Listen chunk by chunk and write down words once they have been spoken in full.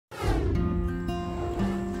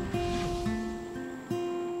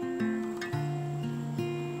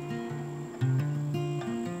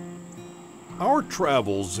Our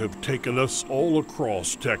travels have taken us all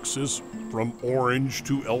across Texas, from Orange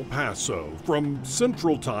to El Paso, from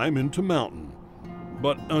Central Time into Mountain.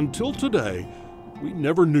 But until today, we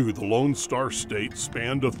never knew the Lone Star State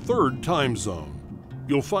spanned a third time zone.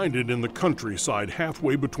 You'll find it in the countryside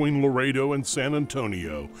halfway between Laredo and San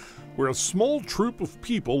Antonio, where a small troop of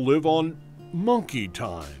people live on monkey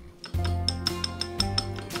time.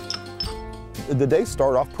 The days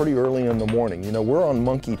start off pretty early in the morning. You know, we're on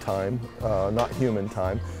monkey time, not human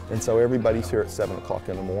time, and so everybody's here at 7 o'clock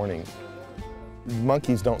in the morning.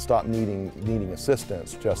 Monkeys don't stop needing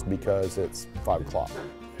assistance just because it's 5 o'clock.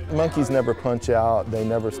 Monkeys never punch out, they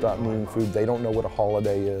never stop needing food, they don't know what a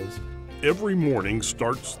holiday is. Every morning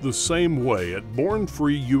starts the same way at Born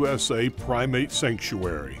Free USA Primate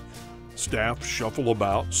Sanctuary. Staff shuffle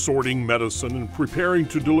about, sorting medicine and preparing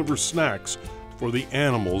to deliver snacks for the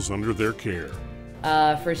animals under their care.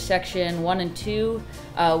 For section 1 and 2,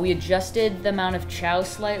 we adjusted the amount of chow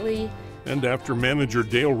slightly. And after manager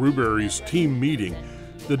Dale Rubury's team meeting,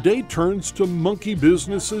 the day turns to monkey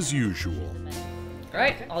business as usual. All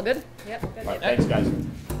right, all good? Yep. All right, thanks, guys.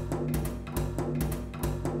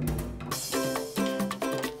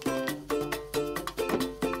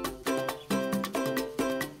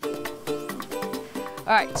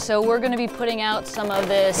 All right, so we're gonna be putting out some of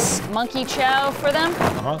this monkey chow for them.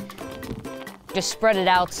 Just spread it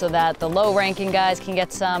out so that the low-ranking guys can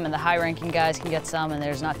get some and the high-ranking guys can get some, and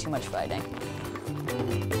there's not too much fighting.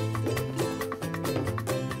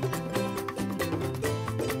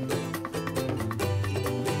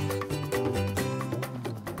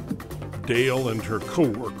 Dale and her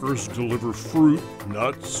co-workers deliver fruit,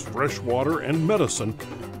 nuts, fresh water, and medicine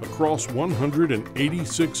across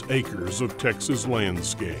 186 acres of Texas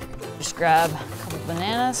landscape. Just grab a couple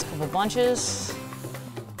bananas, a couple bunches.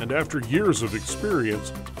 And after years of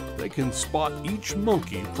experience, they can spot each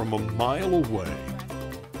monkey from a mile away.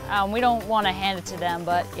 We don't want to hand it to them,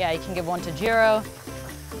 but yeah, you can give one to Jiro,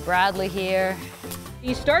 Bradley here.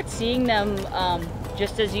 You start seeing them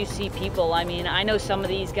just as you see people. I mean, I know some of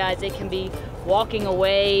these guys, they can be walking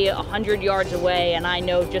away 100 yards away, and I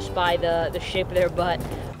know just by the shape of their butt.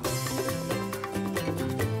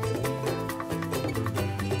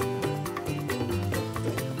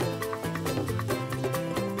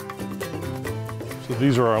 So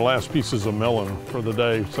these are our last pieces of melon for the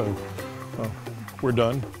day, so we're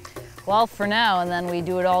done. Well, for now, and then we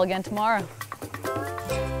do it all again tomorrow.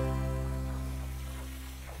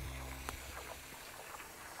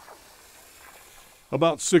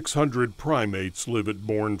 About 600 primates live at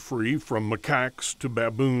Born Free, from macaques to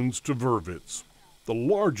baboons to vervets. The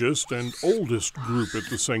largest and oldest group at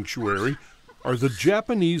the sanctuary are the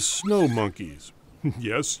Japanese snow monkeys.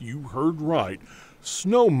 Yes, you heard right,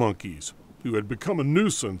 snow monkeys, who had become a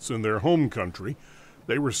nuisance in their home country.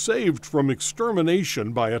 They were saved from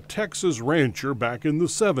extermination by a Texas rancher back in the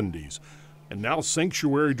 70s, and now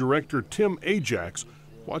Sanctuary Director Tim Ajax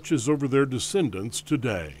watches over their descendants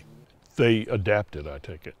today. They adapted, I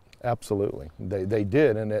take it. Absolutely. They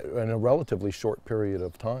did, and in a relatively short period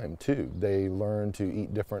of time, too. They learned to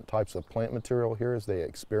eat different types of plant material here as they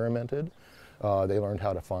experimented. They learned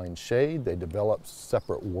how to find shade. They developed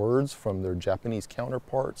separate words from their Japanese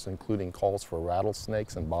counterparts, including calls for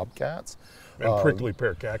rattlesnakes and bobcats. And prickly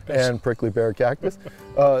pear cactus. And prickly pear cactus.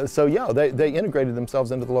 So yeah, they integrated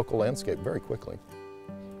themselves into the local landscape very quickly.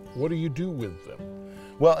 What do you do with them?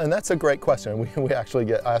 Well, and that's a great question. We actually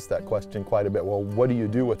get asked that question quite a bit. Well, what do you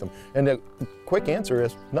do with them? And the quick answer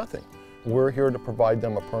is nothing. We're here to provide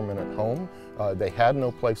them a permanent home. They had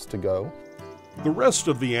no place to go. The rest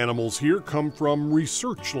of the animals here come from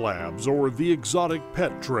research labs or the exotic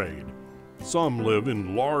pet trade. Some live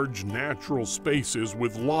in large natural spaces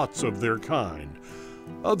with lots of their kind.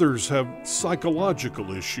 Others have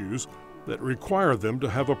psychological issues that require them to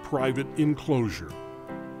have a private enclosure.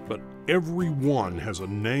 But every one has a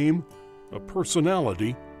name, a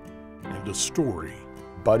personality, and a story.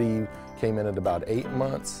 Buddy came in at about 8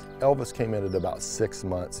 months. Elvis came in at about 6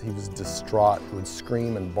 months. He was distraught, would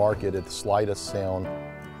scream and bark at the slightest sound.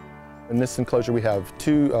 In this enclosure we have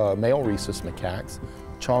 2 male rhesus macaques,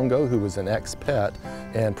 Chongo, who was an ex-pet,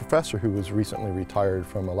 and Professor, who was recently retired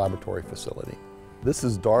from a laboratory facility. This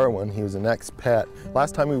is Darwin. He was an ex-pet.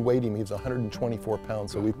 Last time we weighed him, he was 124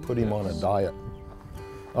 pounds, so we put him on a diet.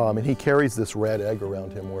 And he carries this red egg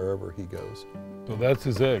around him wherever he goes. So that's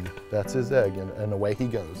his egg. That's his egg, and away he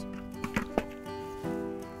goes.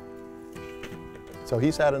 So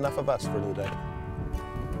he's had enough of us for today.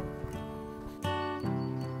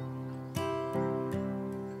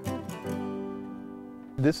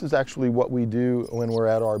 This is actually what we do when we're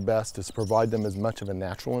at our best, is provide them as much of a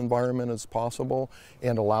natural environment as possible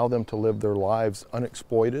and allow them to live their lives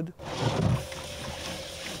unexploited.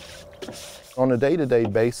 On a day-to-day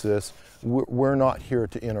basis, we're not here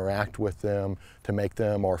to interact with them, to make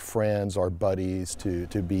them our friends, our buddies, to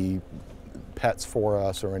be pets for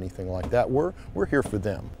us or anything like that. We're here for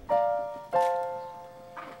them.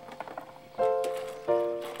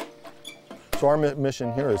 So our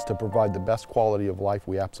mission here is to provide the best quality of life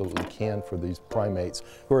we absolutely can for these primates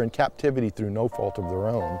who are in captivity through no fault of their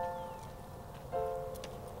own.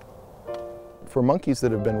 For monkeys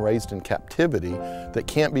that have been raised in captivity that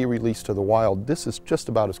can't be released to the wild, this is just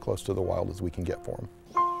about as close to the wild as we can get for them.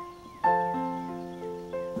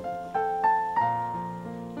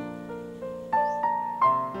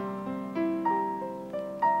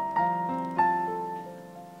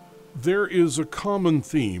 There is a common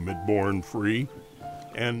theme at Born Free,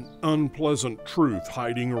 an unpleasant truth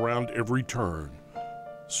hiding around every turn.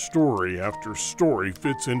 Story after story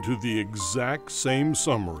fits into the exact same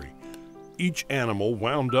summary. Each animal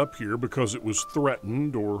wound up here because it was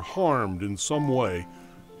threatened or harmed in some way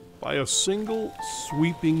by a single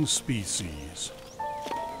sweeping species.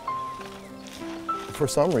 For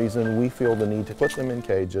some reason, we feel the need to put them in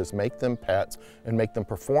cages, make them pets, and make them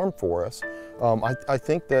perform for us. I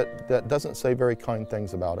think that doesn't say very kind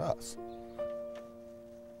things about us.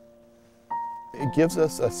 It gives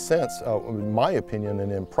us a sense, in my opinion,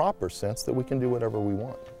 an improper sense, that we can do whatever we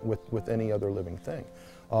want with any other living thing.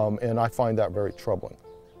 And I find that very troubling.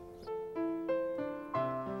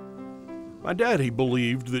 My daddy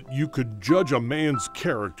believed that you could judge a man's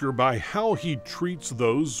character by how he treats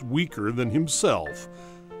those weaker than himself.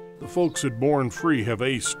 The folks at Born Free have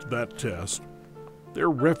aced that test. Their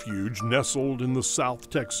refuge, nestled in the South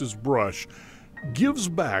Texas brush, gives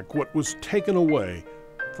back what was taken away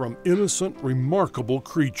from innocent, remarkable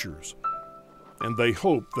creatures. And they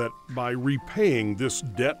hope that by repaying this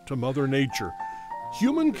debt to Mother Nature,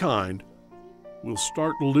 humankind will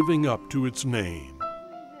start living up to its name.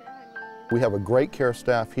 We have a great care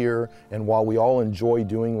staff here, and while we all enjoy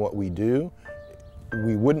doing what we do,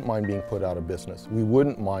 we wouldn't mind being put out of business. We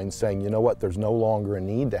wouldn't mind saying, you know what, there's no longer a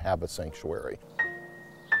need to have a sanctuary.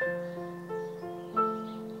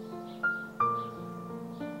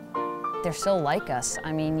 They're so like us.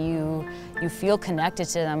 I mean, you feel connected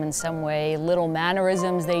to them in some way. Little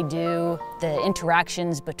mannerisms they do, the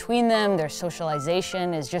interactions between them, their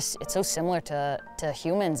socialization is just, it's so similar to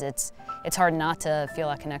humans. It's hard not to feel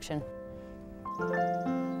that connection.